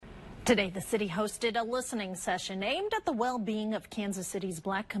Today, the city hosted a listening session aimed at the well-being of Kansas City's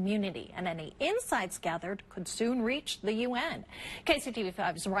Black community, and any insights gathered could soon reach the UN. KCTV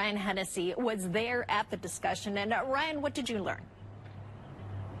 5's Ryan Hennessy was there at the discussion. And Ryan, what did you learn?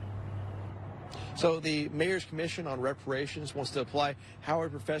 So the Mayor's Commission on Reparations wants to apply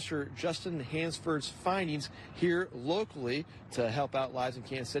Howard Professor Justin Hansford's findings here locally to help out lives in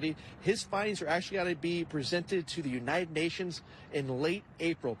Kansas City. His findings are actually going to be presented to the United Nations in late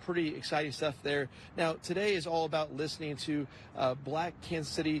April. Pretty exciting stuff there. Now, today is all about listening to Black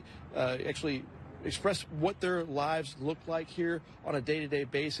Kansas City actually express what their lives look like here on a day-to-day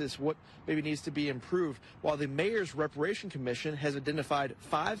basis, what maybe needs to be improved, while the Mayor's Reparation Commission has identified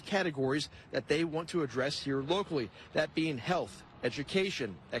 5 categories that they want to address here locally, that being health,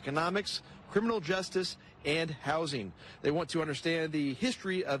 education, economics, criminal justice, and housing. They want to understand the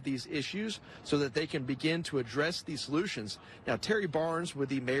history of these issues so that they can begin to address these solutions. Now, Terry Barnes with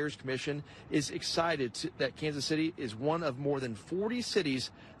the Mayor's Commission is excited that Kansas City is one of more than 40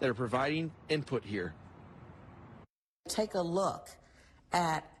 cities that are providing input here. Take a look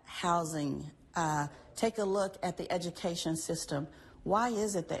at housing. Take a look at the education system. Why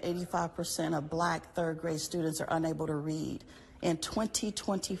is it that 85% of Black third-grade students are unable to read? In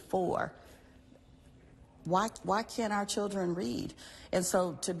 2024, why can't our children read? And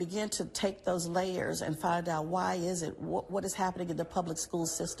so to begin to take those layers and find out why is it, what is happening in the public school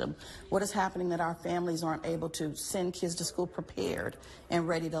system, what is happening that our families aren't able to send kids to school prepared and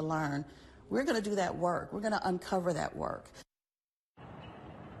ready to learn. We're going to do that work. We're going to uncover that work.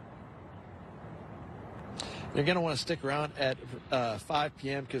 You're going to want to stick around at 5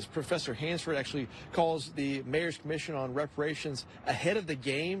 p.m. because Professor Hansford actually calls the Mayor's Commission on Reparations ahead of the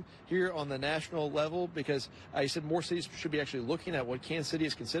game here on the national level, because he said more cities should be actually looking at what Kansas City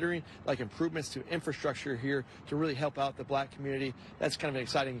is considering, like improvements to infrastructure here to really help out the Black community. That's kind of an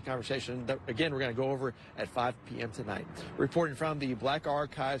exciting conversation that, again, we're going to go over at 5 p.m. tonight. Reporting from the Black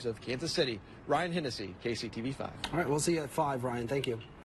Archives of Kansas City, Ryan Hennessy, KCTV 5. All right, we'll see you at 5, Ryan. Thank you.